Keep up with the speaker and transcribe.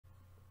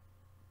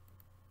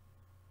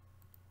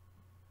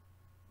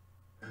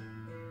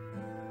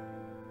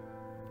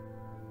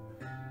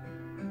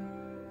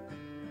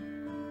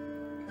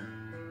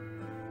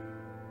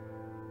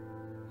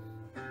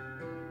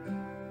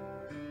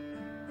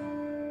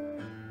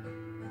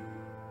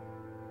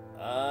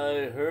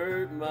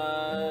hurt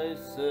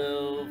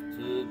myself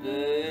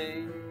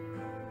today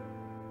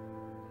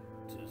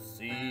to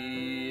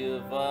see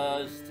if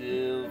I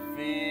still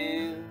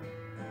feel.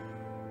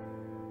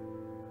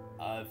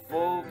 I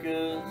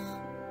focus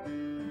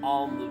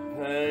on the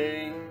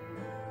pain,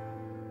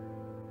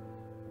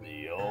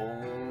 the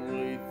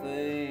only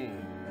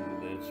thing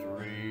that's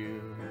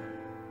real.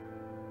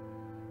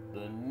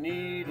 The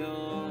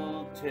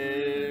needle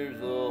tears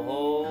a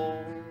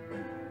hole,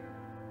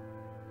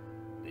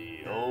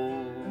 the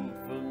old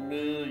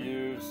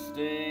familiar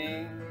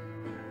sting.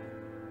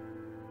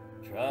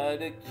 Try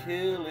to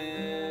kill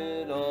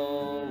it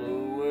all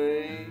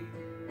away,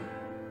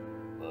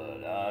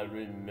 but I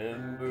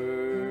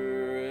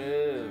remember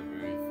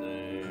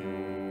everything.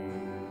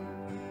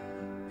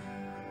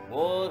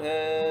 What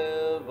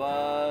have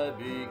I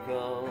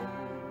become?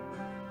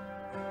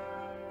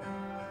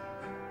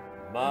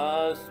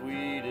 My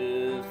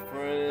sweetest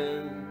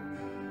friend.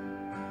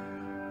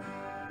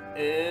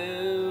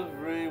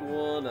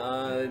 Everyone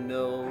I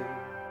know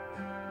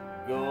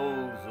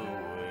goes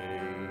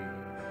away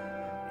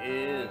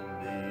in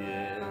the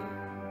end,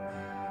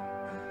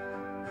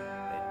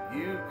 and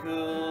you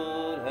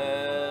could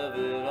have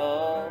it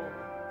all.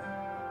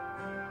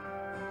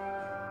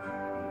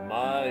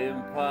 My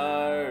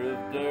empire of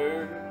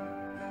dirt,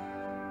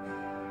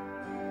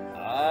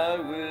 I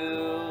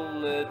will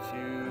let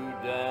you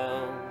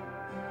down.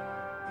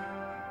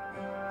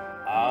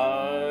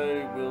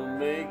 I will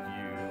make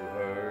you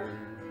hurt.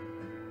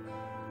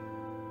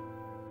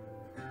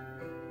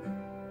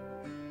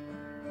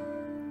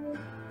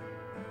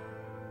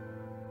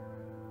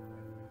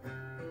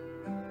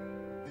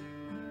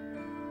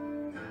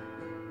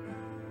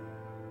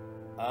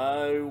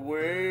 I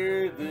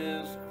wear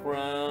this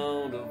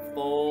crown of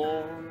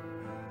thorns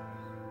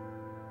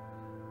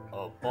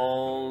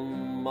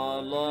upon my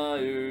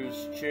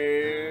liar's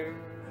chair,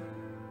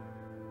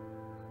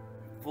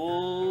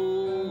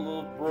 full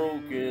of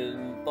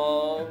broken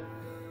thoughts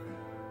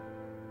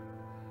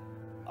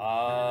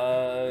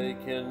I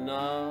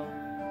cannot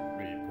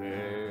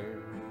repair.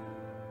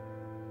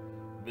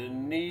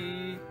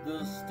 Beneath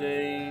the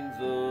stains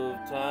of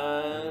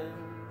time,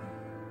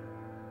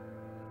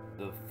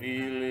 the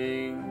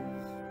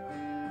feelings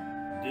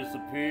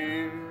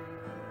disappear.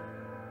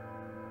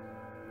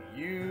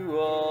 You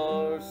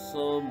are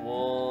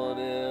someone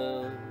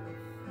else.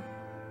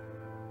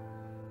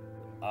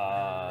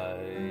 I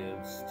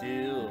am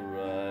still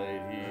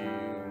right here.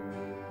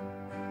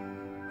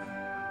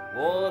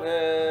 What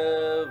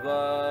have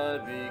I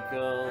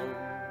become?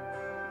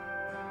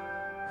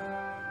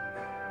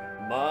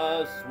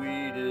 My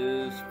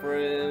sweetest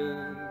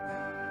friend.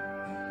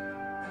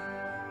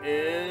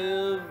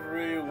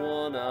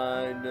 Everyone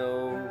I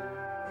know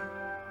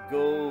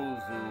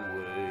goes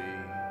away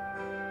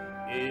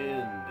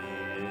in the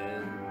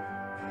end,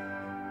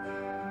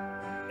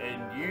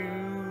 and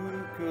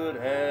you could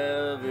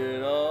have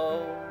it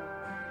all.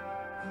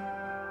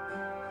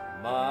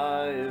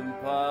 My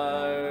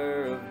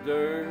empire of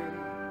dirt,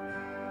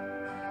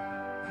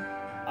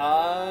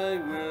 I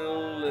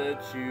will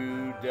let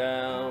you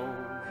down.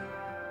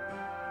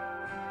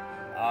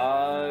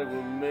 I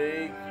will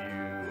make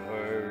you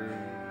hurt.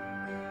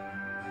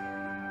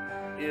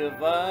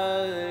 If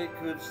I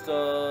could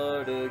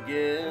start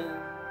again,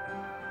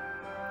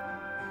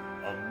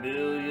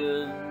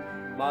 1,000,000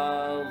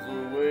 miles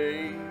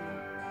away,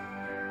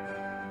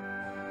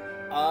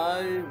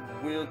 I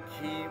will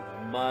keep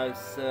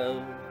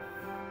myself.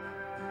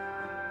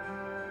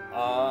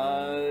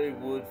 I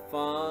would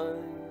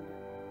find